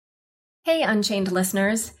Hey, Unchained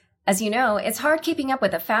listeners. As you know, it's hard keeping up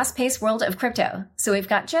with the fast-paced world of crypto, so we've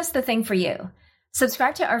got just the thing for you.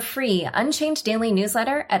 Subscribe to our free Unchained daily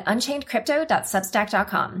newsletter at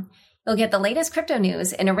unchainedcrypto.substack.com. You'll get the latest crypto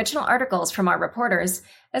news and original articles from our reporters,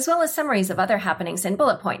 as well as summaries of other happenings and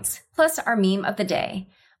bullet points, plus our meme of the day,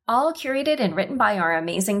 all curated and written by our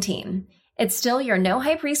amazing team. It's still your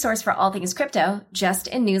no-hype resource for all things crypto, just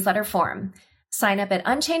in newsletter form. Sign up at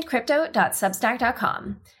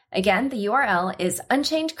unchainedcrypto.substack.com. Again, the URL is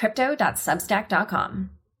unchainedcrypto.substack.com.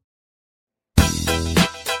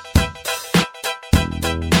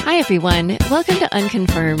 Hi, everyone. Welcome to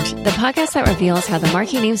Unconfirmed, the podcast that reveals how the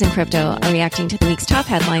marquee names in crypto are reacting to the week's top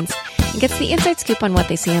headlines and gets the inside scoop on what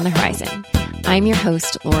they see on the horizon. I'm your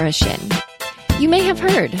host, Laura Shin. You may have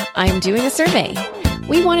heard, I'm doing a survey.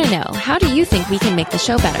 We want to know, how do you think we can make the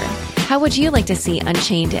show better? How would you like to see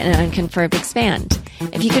Unchained and Unconfirmed expand?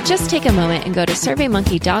 If you could just take a moment and go to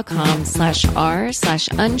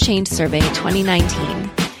surveymonkey.com/r/Unchained Survey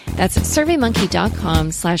 2019. That's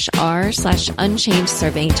surveymonkey.com/r/Unchained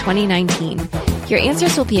Survey 2019. Your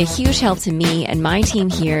answers will be a huge help to me and my team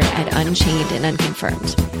here at Unchained and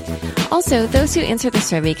Unconfirmed. Also, those who answer the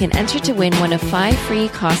survey can enter to win one of 5 free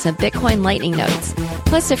Casa Bitcoin Lightning notes,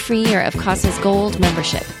 plus a free year of Casa's Gold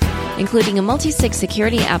membership, including a multi-sig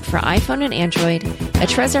security app for iPhone and Android, a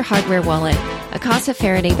Trezor hardware wallet, a Casa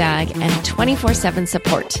Faraday bag, and 24/7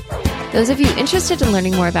 support. Those of you interested in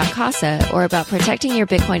learning more about Casa or about protecting your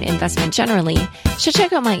Bitcoin investment generally should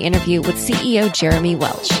check out my interview with CEO Jeremy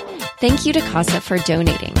Welch. Thank you to Casa for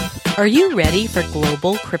donating. Are you ready for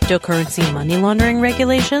global cryptocurrency money laundering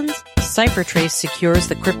regulations? CipherTrace secures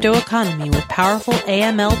the crypto economy with powerful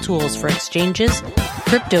AML tools for exchanges,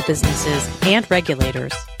 crypto businesses, and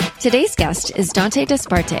regulators. Today's guest is Dante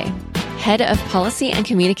Disparte, Head of Policy and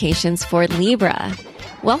Communications for Libra.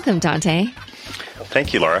 Welcome, Dante.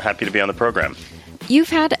 Thank you, Laura. Happy to be on the program. You've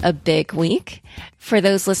had a big week. For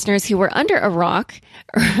those listeners who were under a rock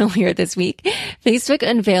earlier this week, Facebook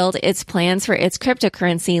unveiled its plans for its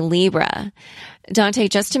cryptocurrency, Libra. Dante,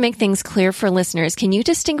 just to make things clear for listeners, can you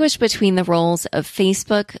distinguish between the roles of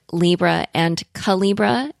Facebook, Libra, and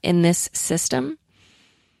Calibra in this system?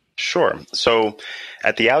 Sure. So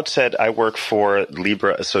at the outset, I work for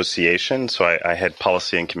Libra Association. So I had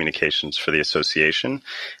policy and communications for the association.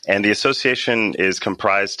 And the association is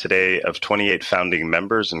comprised today of 28 founding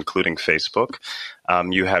members, including Facebook.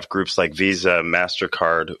 You have groups like Visa,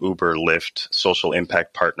 MasterCard, Uber, Lyft, social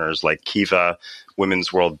impact partners like Kiva,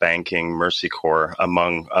 Women's World Banking, Mercy Corps,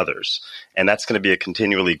 among others. And that's going to be a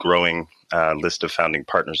continually growing list of founding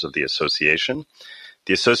partners of the association.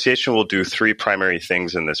 The association will do 3 primary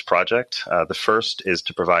things in this project. The first is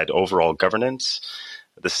to provide overall governance.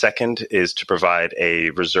 The second is to provide a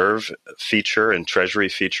reserve feature and treasury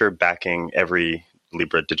feature backing every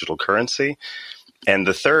Libra digital currency. And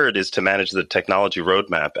the third is to manage the technology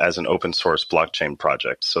roadmap as an open source blockchain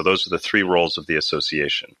project. So those are the 3 roles of the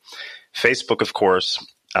association. Facebook, of course,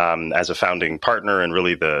 as a founding partner and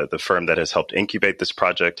really the firm that has helped incubate this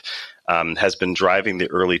project, has been driving the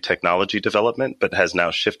early technology development, but has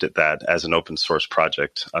now shifted that as an open source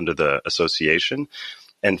project under the association.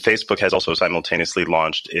 And Facebook has also simultaneously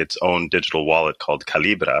launched its own digital wallet called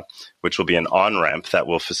Calibra, which will be an on-ramp that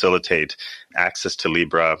will facilitate access to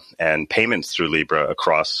Libra and payments through Libra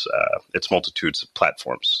across its multitudes of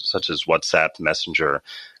platforms, such as WhatsApp, Messenger,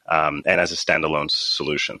 and as a standalone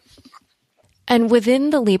solution. And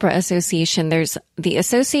within the Libra Association, there's the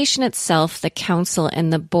association itself, the council,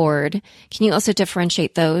 and the board. Can you also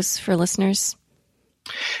differentiate those for listeners?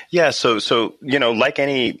 Yeah, so like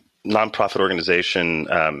any nonprofit organization,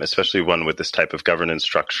 especially one with this type of governance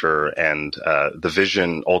structure, and the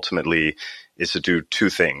vision ultimately is to do 2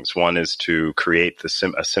 things. One is to create a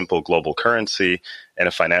simple global currency and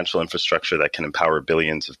a financial infrastructure that can empower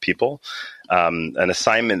billions of people. An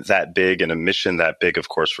assignment that big and a mission that big, of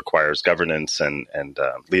course, requires governance and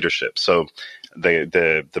leadership. So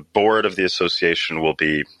the board of the association will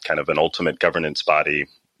be kind of an ultimate governance body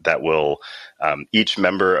that will, each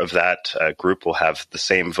member of that group will have the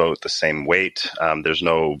same vote, the same weight. There's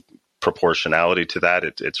no proportionality to that.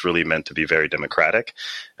 It's really meant to be very democratic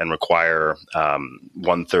and require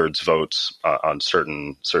 1/3 votes on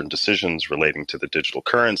certain decisions relating to the digital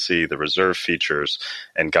currency, the reserve features,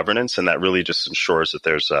 and governance. And that really just ensures that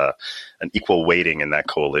there's an equal weighting in that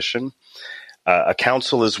coalition. A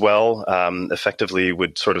council as well effectively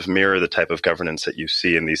would sort of mirror the type of governance that you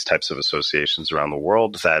see in these types of associations around the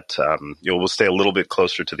world, that will stay a little bit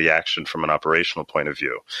closer to the action from an operational point of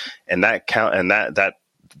view. And that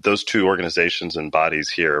those two organizations and bodies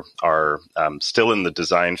here are still in the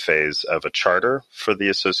design phase of a charter for the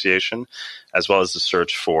association, as well as the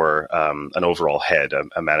search for an overall head,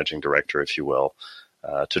 a managing director, if you will,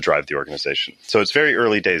 to drive the organization. So it's very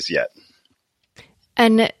early days yet.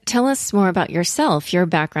 And tell us more about yourself, your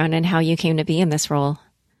background, and how you came to be in this role.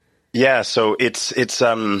 Yeah, so it's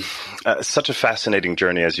such a fascinating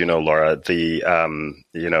journey, as you know, Laura.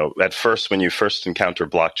 At first, when you first encounter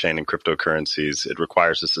blockchain and cryptocurrencies, it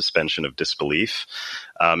requires a suspension of disbelief,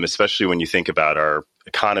 especially when you think about our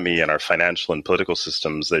economy and our financial and political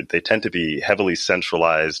systems. They tend to be heavily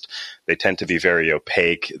centralized. They tend to be very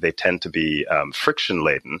opaque. They tend to be friction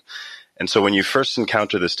laden. And so when you first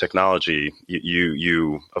encounter this technology,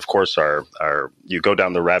 you of course you go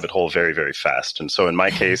down the rabbit hole very, very fast. And so in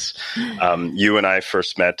my case, you and I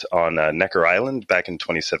first met on Necker Island back in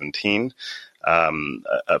 2017. An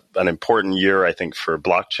important year, I think, for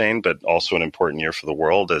blockchain, but also an important year for the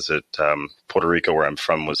world, as Puerto Rico, where I'm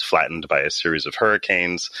from, was flattened by a series of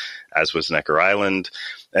hurricanes, as was Necker Island.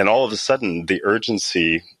 And all of a sudden, the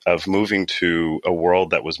urgency of moving to a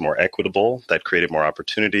world that was more equitable, that created more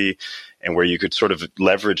opportunity, and where you could sort of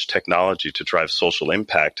leverage technology to drive social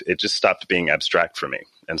impact, it just stopped being abstract for me.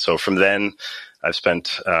 And so from then, I've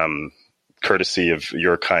spent, courtesy of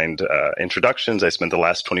your kind introductions, I spent the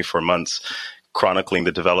last 24 months chronicling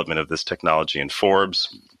the development of this technology in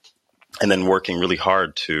Forbes, and then working really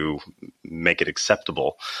hard to make it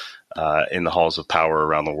acceptable in the halls of power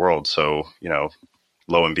around the world. So,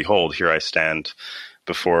 lo and behold, here I stand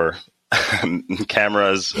before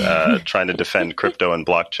cameras trying to defend crypto and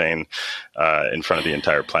blockchain in front of the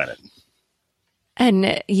entire planet.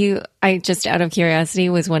 And I just out of curiosity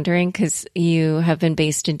was wondering, because you have been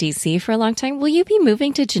based in DC for a long time, will you be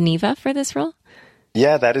moving to Geneva for this role?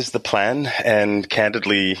 Yeah, that is the plan. And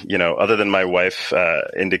candidly, other than my wife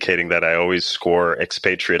indicating that I always score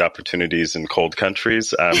expatriate opportunities in cold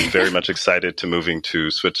countries, I'm very much excited to moving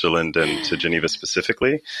to Switzerland and to Geneva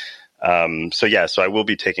specifically. So I will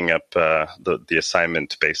be taking up the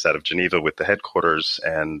assignment based out of Geneva with the headquarters.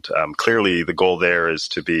 And clearly the goal there is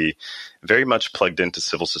to be very much plugged into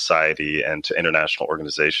civil society and to international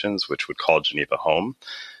organizations, which would call Geneva home,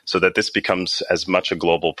 so that this becomes as much a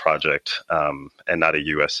global project and not a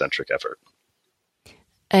U.S.-centric effort.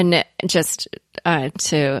 And just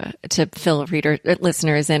to fill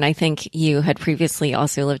listeners in, I think you had previously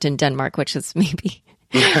also lived in Denmark, which is maybe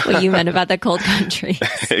what you meant about the cold country.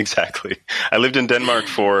 Exactly. I lived in Denmark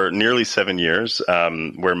for nearly 7 years,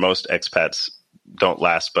 where most expats don't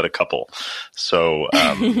last but a couple. So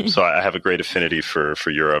I have a great affinity for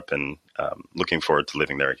Europe, and looking forward to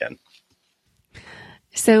living there again.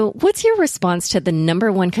 So what's your response to the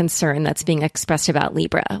number one concern that's being expressed about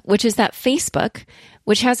Libra, which is that Facebook,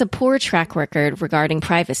 which has a poor track record regarding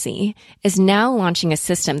privacy, is now launching a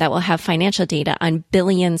system that will have financial data on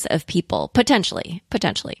billions of people, potentially?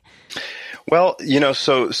 Well,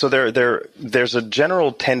 so there's a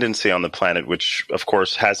general tendency on the planet, which of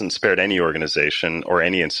course hasn't spared any organization or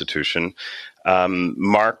any institution,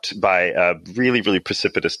 marked by a really, really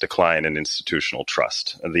precipitous decline in institutional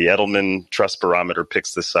trust. The Edelman Trust Barometer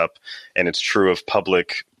picks this up, and it's true of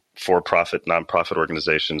public, for-profit, nonprofit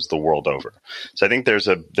organizations the world over. So I think there's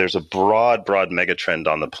a broad megatrend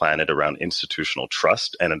on the planet around institutional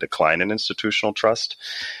trust and a decline in institutional trust.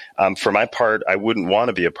 For my part, I wouldn't want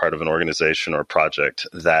to be a part of an organization or project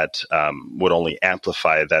that would only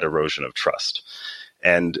amplify that erosion of trust.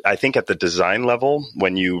 And I think at the design level,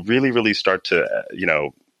 when you really, really start to,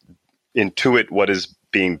 intuit what is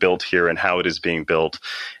being built here and how it is being built,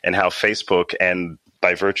 and how Facebook, and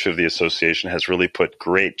by virtue of the association, has really put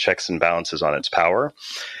great checks and balances on its power,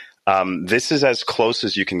 this is as close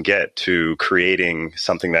as you can get to creating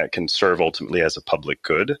something that can serve ultimately as a public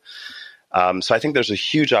good. So I think there's a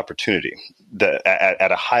huge opportunity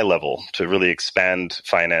at a high level to really expand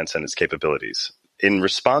finance and its capabilities. In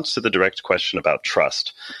response to the direct question about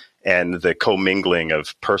trust and the commingling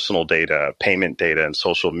of personal data, payment data, and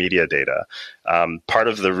social media data, part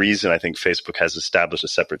of the reason I think Facebook has established a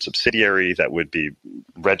separate subsidiary that would be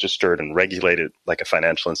registered and regulated like a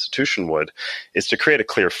financial institution would is to create a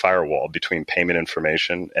clear firewall between payment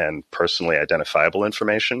information and personally identifiable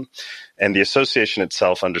information. And the association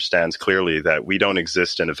itself understands clearly that we don't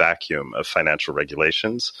exist in a vacuum of financial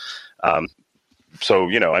regulations. So,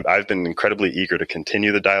 I've been incredibly eager to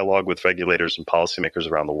continue the dialogue with regulators and policymakers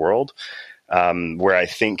around the world, where I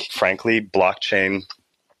think, frankly, blockchain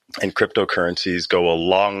and cryptocurrencies go a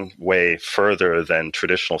long way further than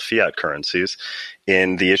traditional fiat currencies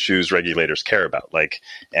in the issues regulators care about, like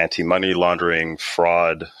anti-money laundering,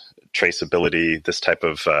 fraud, traceability, this type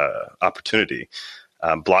of opportunity.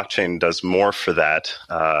 Blockchain does more for that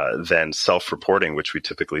than self-reporting, which we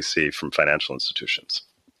typically see from financial institutions.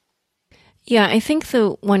 Yeah, I think the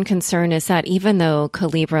one concern is that even though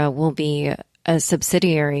Calibra will be a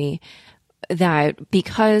subsidiary, that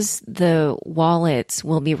because the wallets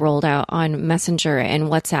will be rolled out on Messenger and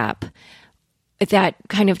WhatsApp, that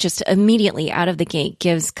kind of just immediately out of the gate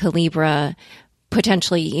gives Calibra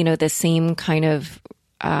potentially, the same kind of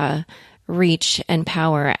reach and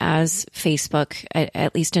power as Facebook,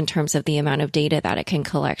 at least in terms of the amount of data that it can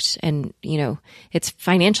collect and, its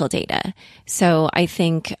financial data. So I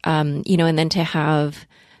think, and then to have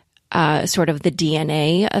sort of the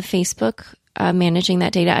DNA of Facebook managing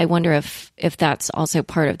that data, I wonder if that's also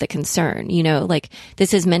part of the concern.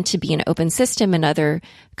 This is meant to be an open system and other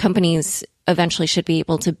companies eventually should be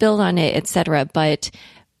able to build on it, et cetera. But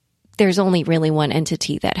there's only really one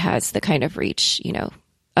entity that has the kind of reach,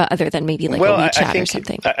 other than maybe like a WeChat or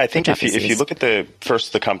something. I think if you look at the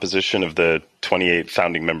composition of the 28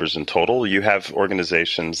 founding members in total, you have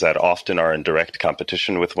organizations that often are in direct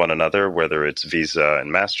competition with one another, whether it's Visa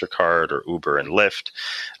and MasterCard or Uber and Lyft.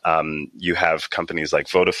 You have companies like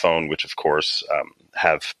Vodafone, which of course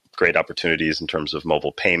have great opportunities in terms of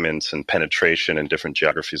mobile payments and penetration in different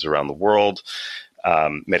geographies around the world.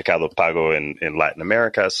 Mercado Pago in Latin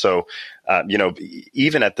America. So,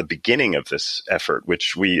 even at the beginning of this effort,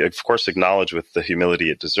 which we, of course, acknowledge with the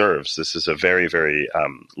humility it deserves, this is a very, very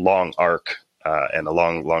long arc and a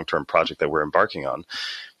long-term project that we're embarking on.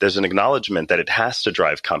 There's an acknowledgement that it has to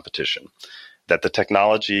drive competition, that the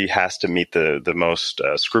technology has to meet the most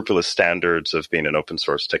scrupulous standards of being an open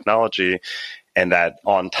source technology, and that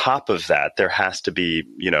on top of that, there has to be,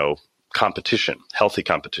 competition, healthy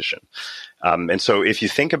competition. And so if you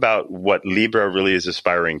think about what Libra really is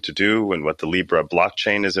aspiring to do and what the Libra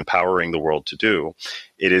blockchain is empowering the world to do,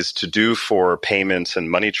 it is to do for payments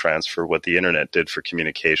and money transfer what the internet did for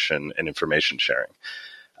communication and information sharing.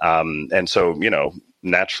 And so,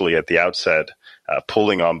 naturally at the outset,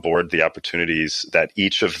 pulling on board the opportunities that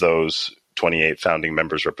each of those 28 founding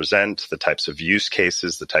members represent, the types of use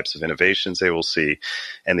cases, the types of innovations they will see,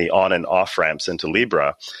 and the on and off ramps into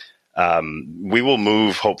Libra, we will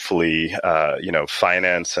move, hopefully,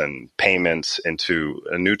 finance and payments into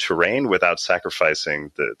a new terrain without sacrificing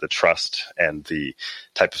the trust and the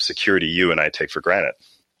type of security you and I take for granted.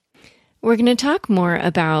 We're going to talk more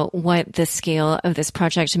about what the scale of this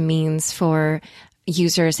project means for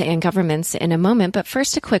users and governments in a moment, but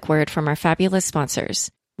first a quick word from our fabulous sponsors.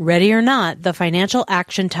 Ready or not, the Financial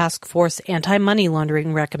Action Task Force anti-money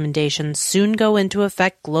laundering recommendations soon go into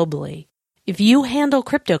effect globally. If you handle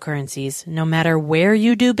cryptocurrencies, no matter where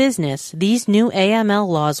you do business, these new AML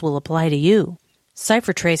laws will apply to you.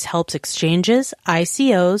 CipherTrace helps exchanges,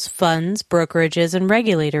 ICOs, funds, brokerages, and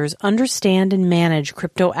regulators understand and manage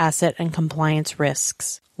crypto asset and compliance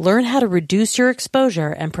risks. Learn how to reduce your exposure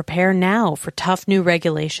and prepare now for tough new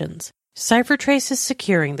regulations. CipherTrace is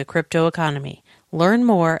securing the crypto economy. Learn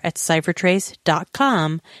more at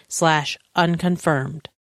ciphertrace.com/unconfirmed.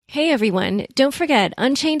 Hey everyone, don't forget,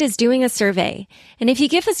 Unchained is doing a survey. And if you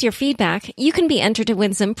give us your feedback, you can be entered to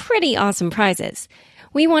win some pretty awesome prizes.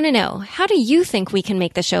 We want to know, how do you think we can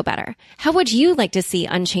make the show better? How would you like to see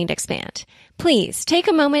Unchained expand? Please take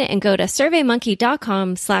a moment and go to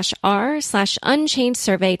surveymonkey.com/r/Unchained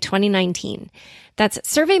Survey 2019. That's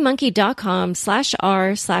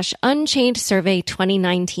surveymonkey.com/r/Unchained Survey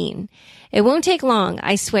 2019. It won't take long,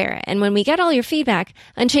 I swear, and when we get all your feedback,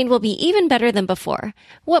 Unchained will be even better than before.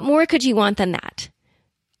 What more could you want than that?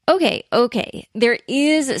 Okay. There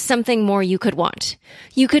is something more you could want.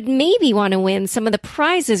 You could maybe want to win some of the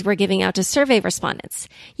prizes we're giving out to survey respondents.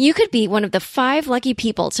 You could be one of the 5 lucky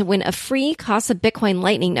people to win a free Casa Bitcoin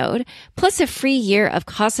Lightning node, plus a free year of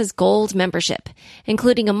Casa's Gold membership,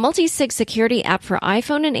 including a multi-sig security app for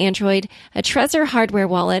iPhone and Android, a Trezor hardware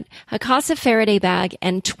wallet, a Casa Faraday bag,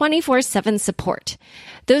 and 24/7 support.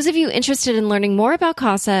 Those of you interested in learning more about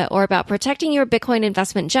Casa or about protecting your Bitcoin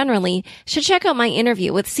investment generally should check out my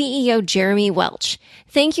interview with CEO Jeremy Welch.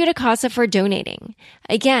 Thank you to Casa for donating.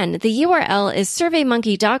 Again, the URL is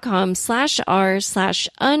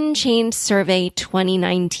surveymonkey.com/r/Unchained Survey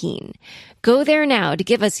 2019. Go there now to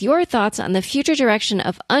give us your thoughts on the future direction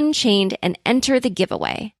of Unchained and enter the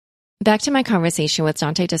giveaway. Back to my conversation with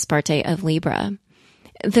Dante Disparte of Libra.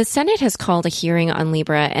 The Senate has called a hearing on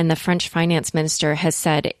Libra, and the French finance minister has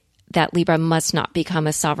said that Libra must not become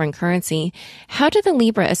a sovereign currency. How do the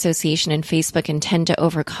Libra Association and Facebook intend to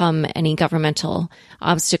overcome any governmental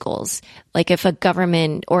obstacles? Like if a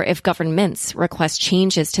government or if governments request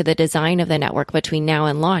changes to the design of the network between now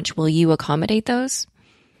and launch, will you accommodate those?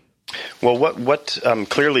 Well, what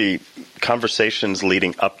clearly conversations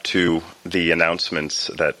leading up to the announcements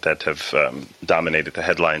that have dominated the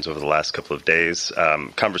headlines over the last couple of days,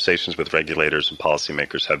 conversations with regulators and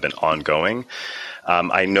policymakers have been ongoing.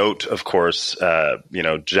 I note, of course,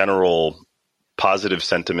 general positive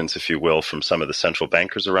sentiments, if you will, from some of the central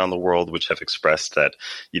bankers around the world, which have expressed that,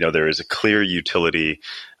 there is a clear utility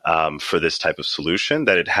for this type of solution,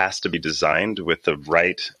 that it has to be designed with the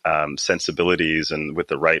right sensibilities and with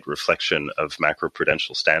the right reflection of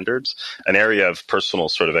macroprudential standards, an area of personal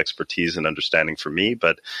sort of expertise and understanding for me.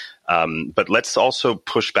 But let's also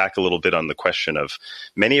push back a little bit on the question of,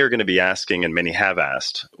 many are going to be asking, and many have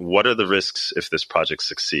asked, what are the risks if this project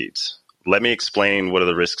succeeds? Let me explain what are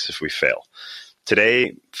the risks if we fail.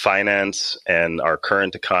 Today, finance and our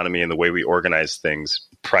current economy and the way we organize things,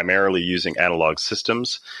 primarily using analog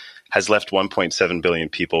systems, has left 1.7 billion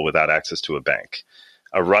people without access to a bank.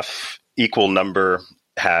 A rough equal number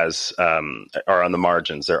are on the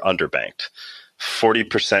margins. They're underbanked.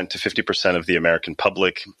 40% to 50% of the American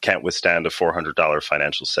public can't withstand a $400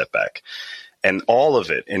 financial setback. And all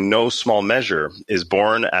of it, in no small measure, is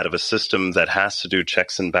born out of a system that has to do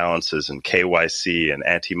checks and balances and KYC and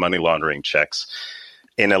anti-money laundering checks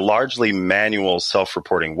in a largely manual,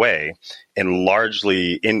 self-reporting way, and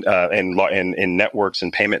largely in networks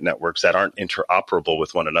and payment networks that aren't interoperable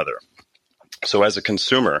with one another. So as a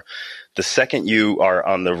consumer, the second you are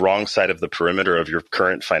on the wrong side of the perimeter of your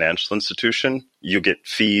current financial institution, you get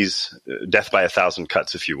fees, death by 1,000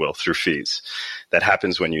 cuts, if you will, through fees. That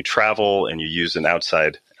happens when you travel and you use an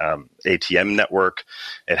outside ATM network.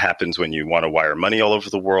 It happens when you want to wire money all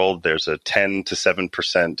over the world. There's a 10 to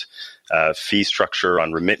 7% fee structure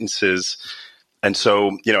on remittances. And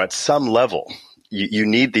so, at some level, you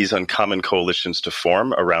need these uncommon coalitions to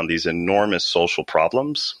form around these enormous social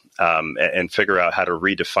problems. And figure out how to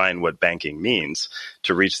redefine what banking means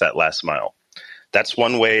to reach that last mile. That's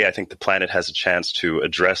one way I think the planet has a chance to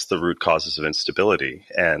address the root causes of instability.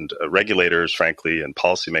 And regulators, frankly, and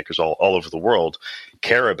policymakers all over the world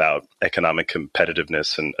care about economic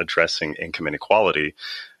competitiveness and addressing income inequality.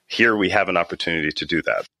 Here we have an opportunity to do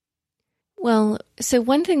that. Well, so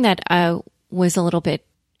one thing that was a little bit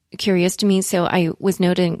curious to me. So I was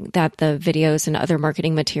noting that the videos and other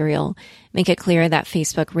marketing material make it clear that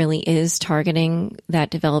Facebook really is targeting that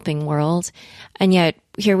developing world. And yet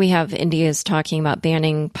here we have India's talking about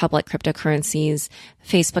banning public cryptocurrencies.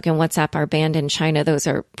 Facebook and WhatsApp are banned in China. Those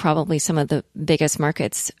are probably some of the biggest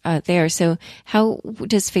markets there. So how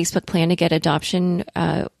does Facebook plan to get adoption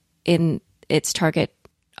in its target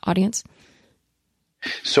audience?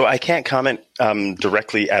 So I can't comment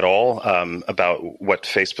directly at all about what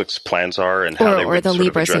Facebook's plans are and how they would the sort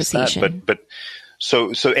Libra of address Association. that. But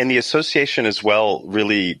and the association as well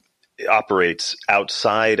really operates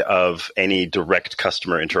outside of any direct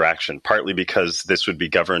customer interaction, partly because this would be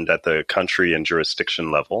governed at the country and jurisdiction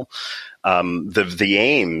level. The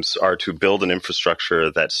aims are to build an infrastructure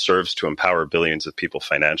that serves to empower billions of people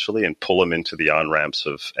financially and pull them into the on-ramps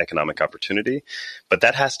of economic opportunity. But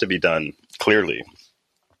that has to be done clearly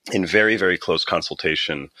in very, very close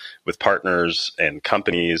consultation with partners and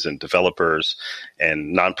companies and developers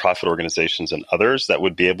and nonprofit organizations and others that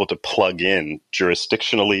would be able to plug in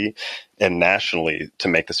jurisdictionally and nationally to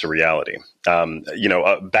make this a reality.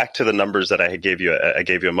 Back to the numbers that I gave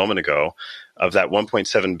you a moment ago. Of that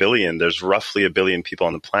 1.7 billion, there's roughly 1 billion people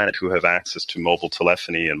on the planet who have access to mobile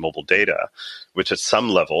telephony and mobile data, which at some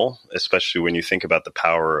level, especially when you think about the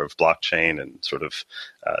power of blockchain and sort of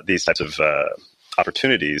these types of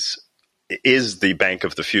opportunities, is the bank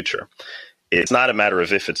of the future. It's not a matter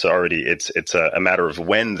of if it's already, it's a matter of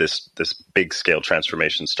when this big scale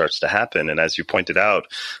transformation starts to happen. And as you pointed out,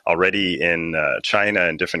 already in China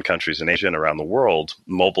and different countries in Asia and around the world,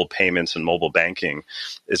 mobile payments and mobile banking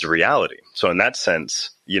is a reality. So in that sense,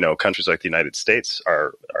 countries like the United States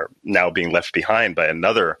are now being left behind by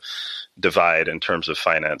another divide in terms of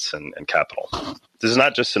finance and capital. This is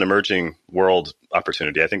not just an emerging world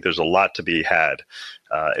opportunity. I think there's a lot to be had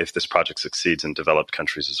if this project succeeds in developed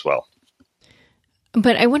countries as well.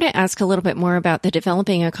 But I want to ask a little bit more about the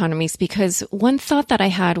developing economies, because one thought that I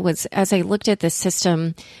had was, as I looked at this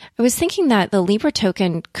system, I was thinking that the Libra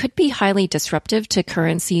token could be highly disruptive to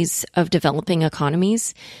currencies of developing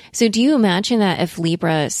economies. So do you imagine that if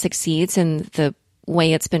Libra succeeds in the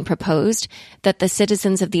way it's been proposed, that the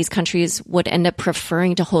citizens of these countries would end up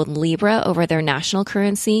preferring to hold Libra over their national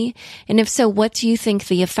currency? And if so, what do you think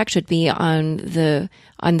the effect would be on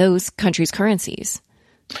those countries' currencies?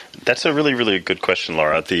 That's a really, really good question,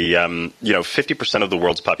 Laura. 50% of the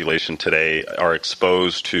world's population today are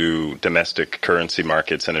exposed to domestic currency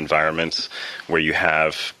markets and environments where you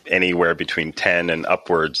have anywhere between 10 and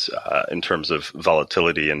upwards in terms of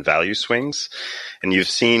volatility and value swings. And you've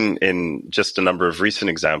seen in just a number of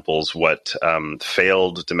recent examples what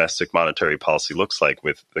failed domestic monetary policy looks like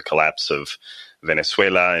with the collapse of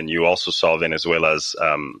Venezuela. And you also saw Venezuela's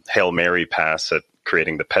Hail Mary pass at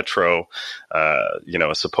creating the Petro, a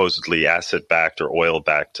supposedly asset-backed or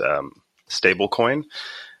oil-backed stablecoin.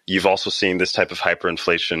 You've also seen this type of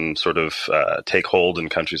hyperinflation sort of take hold in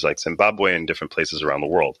countries like Zimbabwe and different places around the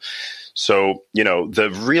world. So,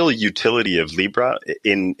 the real utility of Libra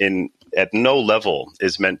at no level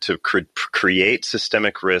is meant to create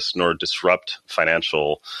systemic risk nor disrupt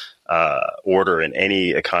financial order in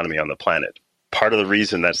any economy on the planet. Part of the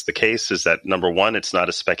reason that's the case is that, number one, it's not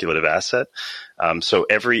a speculative asset. So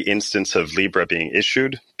every instance of Libra being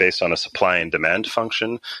issued based on a supply and demand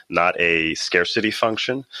function, not a scarcity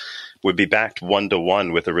function, would be backed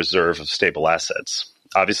 1-to-1 with a reserve of stable assets.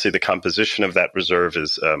 Obviously, the composition of that reserve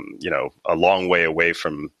is, a long way away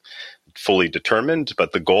from fully determined,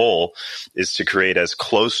 but the goal is to create as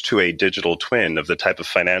close to a digital twin of the type of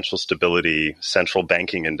financial stability, central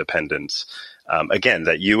banking independence, again,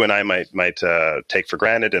 that you and I might take for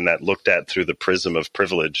granted, and that looked at through the prism of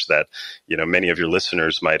privilege that many of your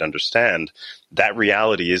listeners might understand. That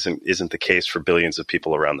reality isn't the case for billions of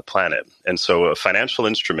people around the planet. And so a financial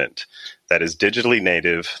instrument that is digitally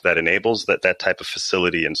native, that enables that type of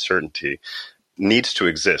facility and certainty, needs to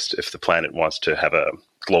exist if the planet wants to have a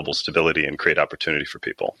global stability and create opportunity for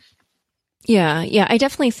people. Yeah, I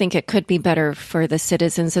definitely think it could be better for the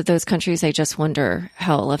citizens of those countries. I just wonder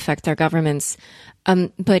how it'll affect their governments.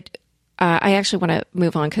 But I actually want to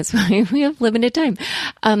move on because we have limited time.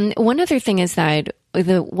 One other thing is that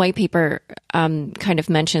the white paper kind of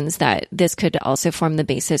mentions that this could also form the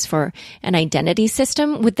basis for an identity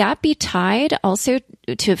system. Would that be tied also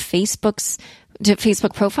to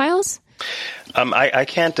Facebook profiles? I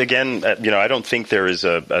can't, again, I don't think there is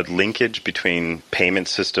a linkage between payment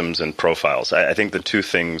systems and profiles. I think the two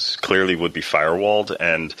things clearly would be firewalled,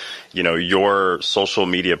 and, your social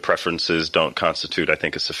media preferences don't constitute, I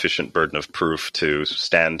think, a sufficient burden of proof to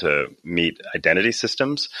stand to meet identity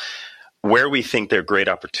systems. Where we think there are great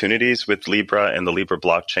opportunities with Libra and the Libra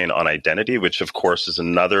blockchain on identity, which of course is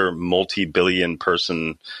another multi-billion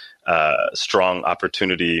person strong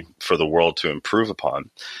opportunity for the world to improve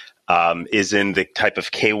upon, is in the type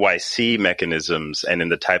of KYC mechanisms and in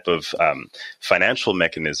the type of financial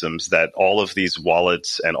mechanisms that all of these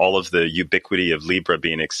wallets and all of the ubiquity of Libra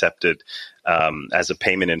being accepted as a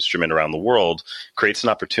payment instrument around the world creates an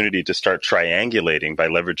opportunity to start triangulating by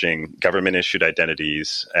leveraging government-issued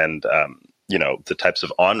identities and the types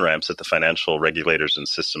of on-ramps that the financial regulators and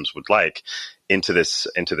systems would like into this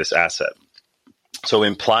asset. So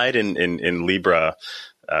implied in Libra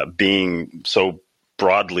being so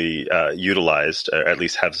broadly utilized, or at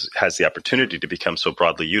least has the opportunity to become so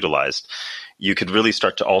broadly utilized, you could really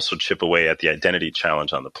start to also chip away at the identity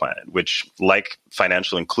challenge on the planet, which, like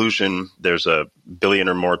financial inclusion, there's a billion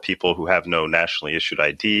or more people who have no nationally issued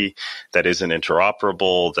ID that isn't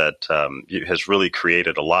interoperable, that has really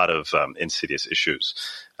created a lot of insidious issues,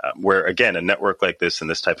 where, again, a network like this and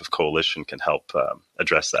this type of coalition can help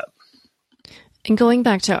address that. And going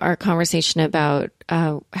back to our conversation about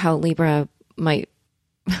how Libra might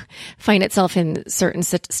find itself in certain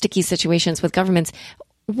sticky situations with governments,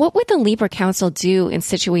 what would the Libra Council do in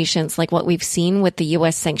situations like what we've seen with the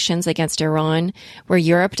U.S. sanctions against Iran, where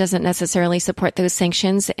Europe doesn't necessarily support those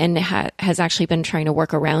sanctions and has actually been trying to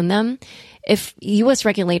work around them? If U.S.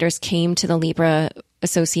 regulators came to the Libra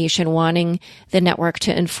Association wanting the network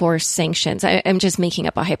to enforce sanctions, I'm just making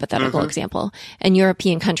up a hypothetical example, and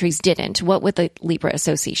European countries didn't, what would the Libra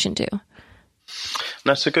Association do?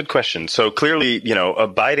 That's a good question. So clearly,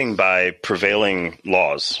 abiding by prevailing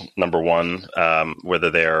laws, number one, whether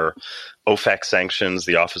they're OFAC sanctions,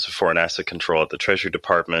 the Office of Foreign Asset Control at the Treasury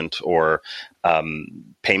Department, or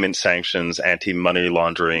payment sanctions, anti-money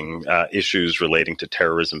laundering issues relating to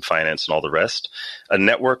terrorism finance and all the rest. A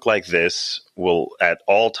network like this will, at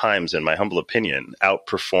all times, in my humble opinion,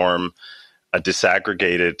 outperform a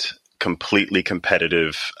disaggregated, completely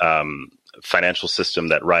competitive financial system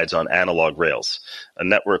that rides on analog rails. A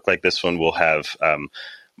network like this one will have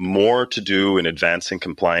more to do in advancing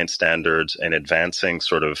compliance standards and advancing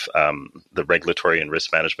sort of the regulatory and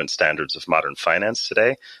risk management standards of modern finance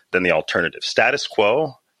today than the alternative. Status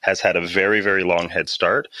quo has had a very, very long head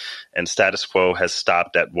start, and status quo has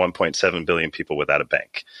stopped at 1.7 billion people without a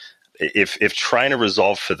bank. if trying to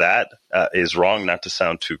resolve for that is wrong, not to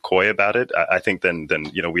sound too coy about it, I think then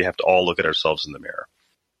we have to all look at ourselves in the mirror.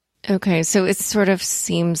 Okay, so it sort of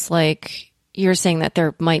seems like you're saying that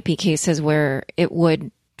there might be cases where it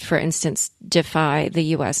would, for instance, defy the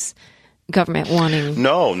U.S. government wanting...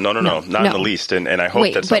 No, not in the least. And I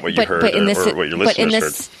hope that's not what you heard or what your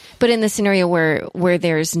listeners heard. But in the scenario where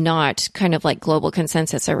there's not kind of like global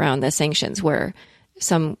consensus around the sanctions, where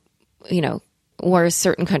some, where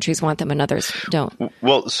certain countries want them and others don't.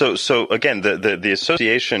 Well, so again, the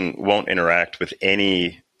association won't interact with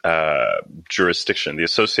any jurisdiction. The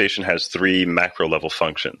association has 3 macro level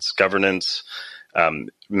functions: governance,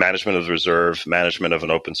 management of the reserve, management of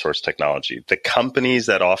an open source technology. The companies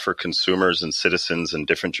that offer consumers and citizens in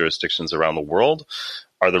different jurisdictions around the world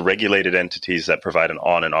are the regulated entities that provide an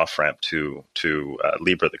on and off ramp to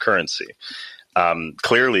Libra, the currency.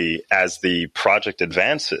 Clearly, as the project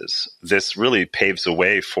advances, this really paves the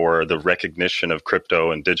way for the recognition of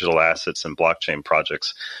crypto and digital assets and blockchain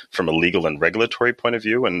projects from a legal and regulatory point of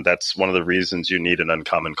view. And that's one of the reasons you need an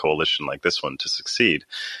uncommon coalition like this one to succeed.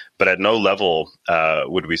 But at no level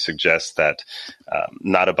would we suggest that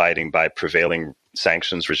not abiding by prevailing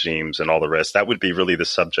sanctions regimes and all the rest, that would be really the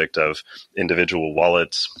subject of individual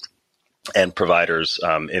wallets and providers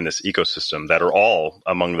in this ecosystem that are all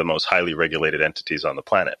among the most highly regulated entities on the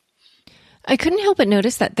planet. I couldn't help but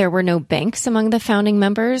notice that there were no banks among the founding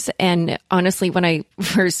members. And honestly, when I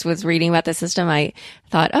first was reading about the system, I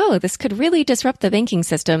thought, oh, this could really disrupt the banking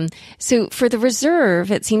system. So for the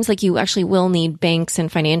reserve, it seems like you actually will need banks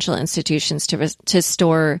and financial institutions to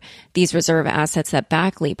store these reserve assets that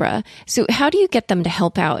back Libra. So how do you get them to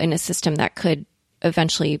help out in a system that could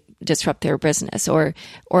eventually disrupt their business? Or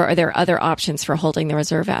are there other options for holding the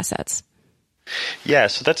reserve assets? Yeah,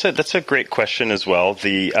 so that's a great question as well.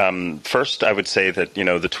 The first, I would say that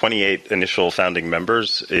the 28 initial founding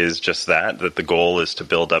members is just that the goal is to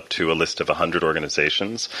build up to a list of 100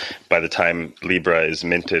 organizations by the time Libra is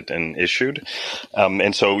minted and issued,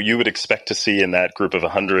 and so you would expect to see in that group of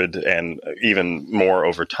 100 and even more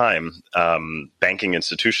over time, banking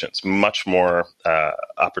institutions, much more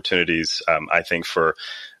opportunities, I think, for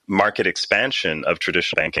market expansion of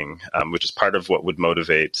traditional banking, which is part of what would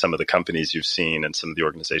motivate some of the companies you've seen and some of the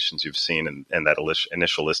organizations you've seen in that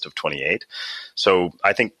initial list of 28. So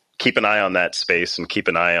I think keep an eye on that space and keep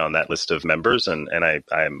an eye on that list of members. And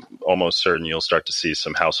I'm almost certain you'll start to see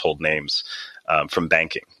some household names from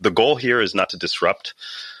banking. The goal here is not to disrupt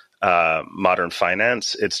modern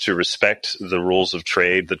finance. It's to respect the rules of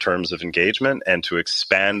trade, the terms of engagement, and to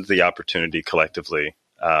expand the opportunity collectively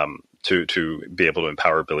to be able to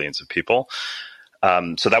empower billions of people.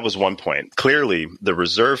 So that was one point. Clearly, the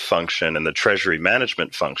reserve function and the treasury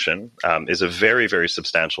management function is a very, very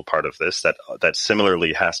substantial part of this that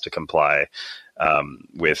similarly has to comply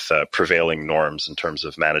with prevailing norms in terms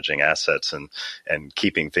of managing assets and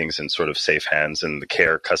keeping things in sort of safe hands in the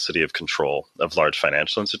care, custody, of control of large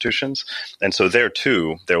financial institutions. And so there,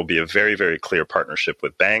 too, there will be a very, very clear partnership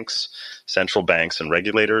with banks, central banks, and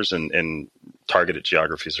regulators in targeted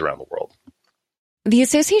geographies around the world. The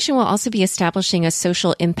association will also be establishing a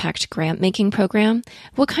social impact grant-making program.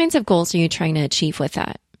 What kinds of goals are you trying to achieve with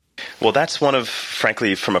that? Well, that's one of,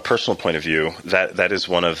 frankly, from a personal point of view, that is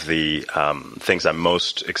one of the things I'm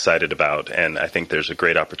most excited about, and I think there's a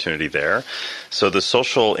great opportunity there. So the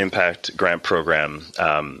Social Impact Grant Program,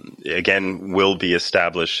 again, will be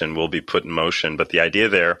established and will be put in motion, but the idea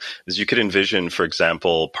there is you could envision, for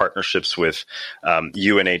example, partnerships with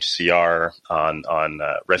UNHCR on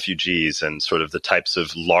refugees and sort of the types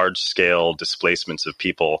of large-scale displacements of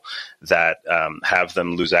people that have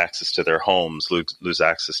them lose access to their homes, lose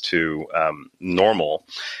access to normal.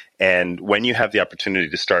 And when you have the opportunity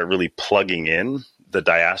to start really plugging in the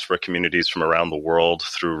diaspora communities from around the world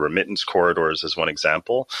through remittance corridors as one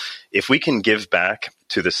example, if we can give back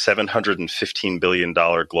to the $715 billion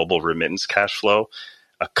global remittance cash flow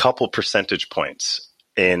a couple percentage points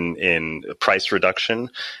in price reduction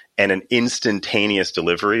and an instantaneous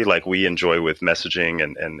delivery like we enjoy with messaging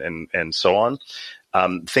and so on,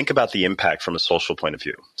 think about the impact from a social point of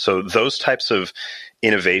view. So those types of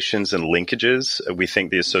innovations and linkages, we think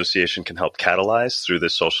the association can help catalyze through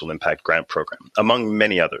this Social Impact Grant Program, among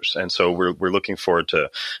many others. And so we're looking forward to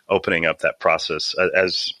opening up that process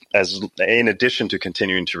as in addition to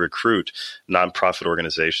continuing to recruit nonprofit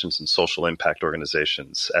organizations and social impact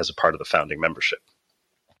organizations as a part of the founding membership.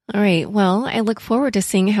 All right. Well, I look forward to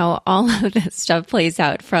seeing how all of this stuff plays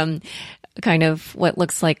out, from kind of what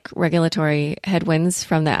looks like regulatory headwinds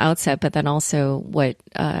from the outset, but then also what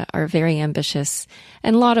are very ambitious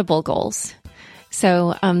and laudable goals.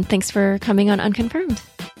 So thanks for coming on Unconfirmed.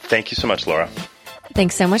 Thank you so much, Laura.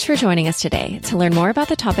 Thanks so much for joining us today. To learn more about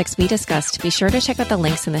the topics we discussed, be sure to check out the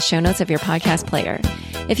links in the show notes of your podcast player.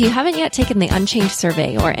 If you haven't yet taken the Unchained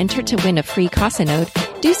survey or entered to win a free Casa node,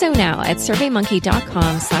 do so now at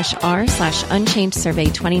surveymonkey.com/r/Unchained survey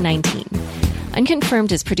 2019.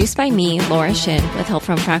 Unconfirmed is produced by me, Laura Shin, with help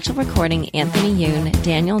from Fractal Recording, Anthony Yoon,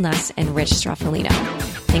 Daniel Nuss, and Rich Straffolino.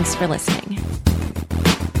 Thanks for listening.